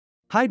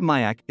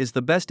Hidemyacc is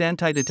the best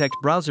anti-detect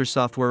browser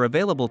software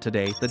available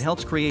today that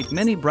helps create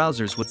many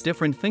browsers with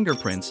different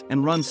fingerprints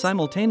and run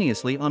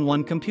simultaneously on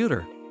one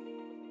computer.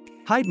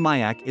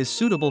 Hidemyacc is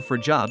suitable for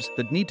jobs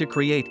that need to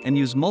create and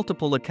use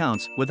multiple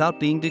accounts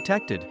without being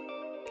detected.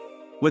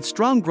 With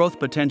strong growth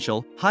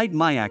potential,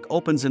 Hidemyacc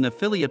opens an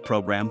affiliate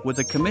program with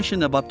a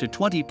commission of up to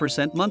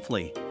 20%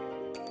 monthly.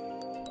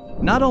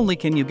 Not only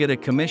can you get a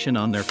commission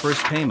on their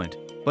first payment,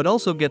 but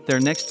also get their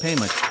next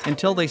payment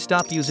until they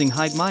stop using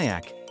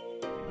Hidemyacc.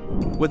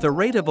 With a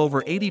rate of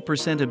over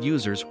 80% of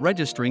users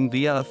registering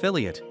via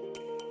affiliate.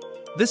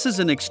 This is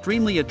an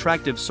extremely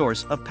attractive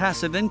source of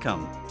passive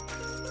income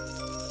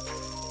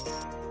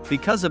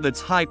because of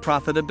its high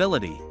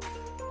profitability,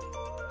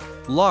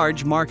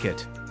 large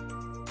market,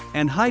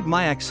 and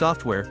Hidemyacc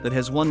software that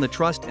has won the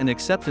trust and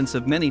acceptance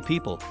of many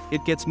people.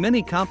 It gets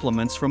many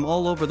compliments from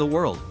all over the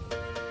world.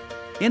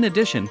 In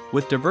addition,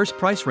 with diverse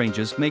price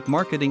ranges make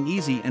marketing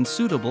easy and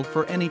suitable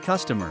for any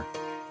customer.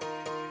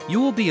 You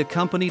will be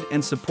accompanied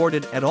and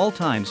supported at all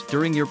times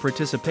during your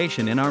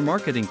participation in our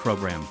marketing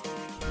program.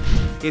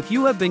 If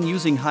you have been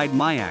using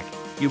Hidemyacc,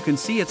 you can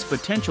see its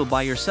potential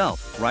by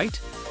yourself, right?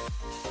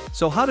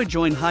 So how to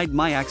join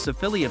Hidemyacc's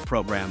affiliate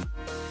program?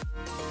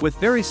 With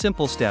very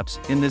simple steps,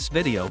 in this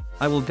video,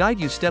 I will guide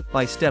you step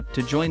by step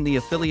to join the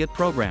affiliate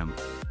program.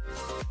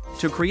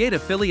 To create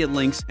affiliate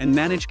links and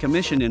manage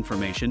commission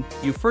information,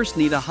 you first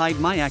need a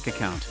Hidemyacc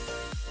account.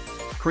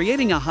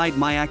 Creating a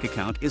Hidemyacc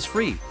account is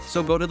free,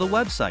 so go to the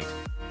website.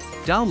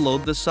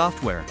 Download the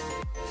software.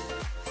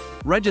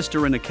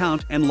 Register an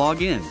account and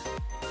log in.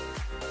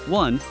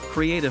 1.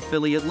 Create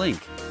affiliate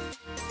link.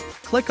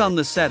 Click on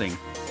the setting.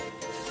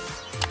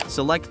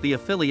 Select the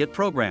affiliate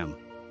program.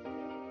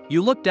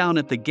 You look down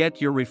at the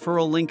Get Your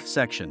Referral Link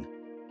section.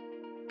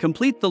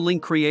 Complete the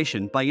link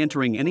creation by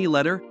entering any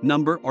letter,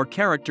 number, or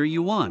character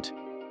you want.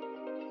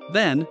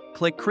 Then,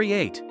 click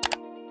Create.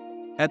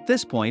 At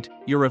this point,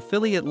 your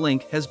affiliate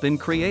link has been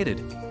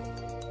created.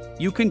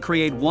 You can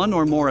create one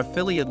or more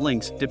affiliate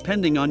links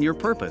depending on your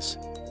purpose.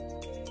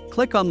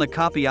 Click on the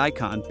copy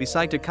icon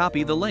beside to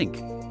copy the link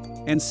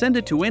and send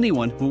it to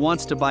anyone who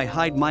wants to buy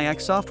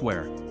Hidemyacc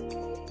software.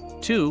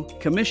 2.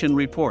 Commission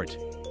report.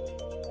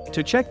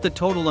 To check the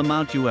total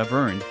amount you have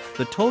earned,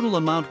 the total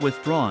amount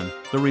withdrawn,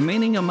 the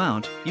remaining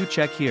amount, you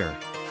check here.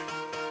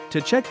 To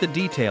check the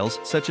details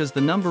such as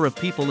the number of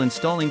people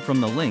installing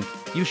from the link,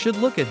 you should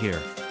look at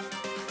here.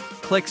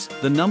 Clicks,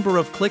 the number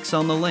of clicks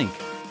on the link.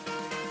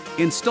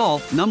 Install,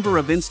 number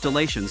of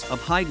installations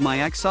of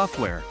Hidemyacc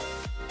software.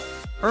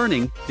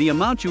 Earning, the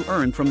amount you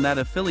earn from that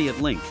affiliate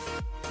link.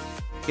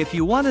 If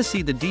you want to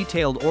see the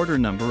detailed order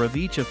number of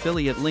each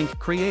affiliate link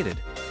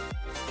created,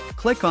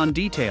 click on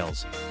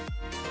Details.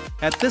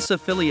 At this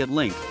affiliate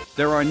link,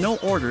 there are no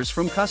orders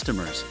from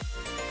customers.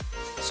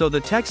 So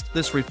the text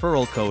 "This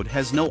referral code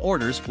has no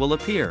orders" will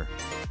appear.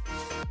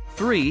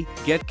 3.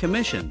 Get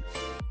commission.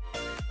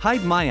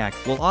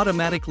 Hidemyacc will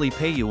automatically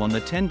pay you on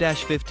the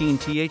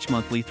 10-15th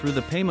monthly through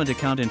the payment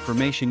account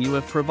information you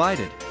have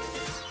provided.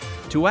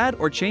 To add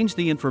or change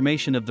the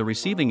information of the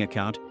receiving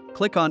account,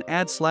 click on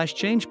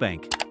Add/Change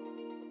Bank.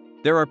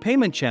 There are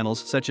payment channels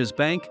such as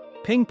bank,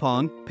 ping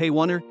pong,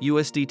 PayOne,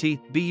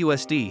 USDT,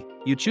 BUSD.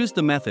 You choose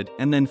the method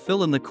and then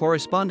fill in the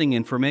corresponding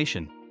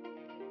information.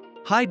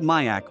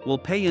 Hidemyacc will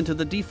pay into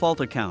the default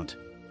account.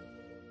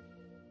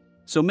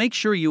 So make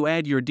sure you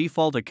add your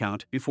default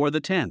account before the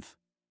 10th.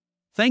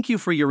 Thank you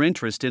for your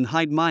interest in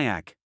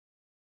Hidemyacc.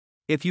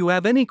 If you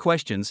have any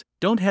questions,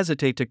 don't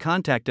hesitate to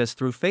contact us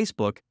through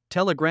Facebook,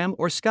 Telegram,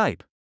 or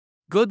Skype.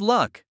 Good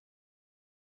luck!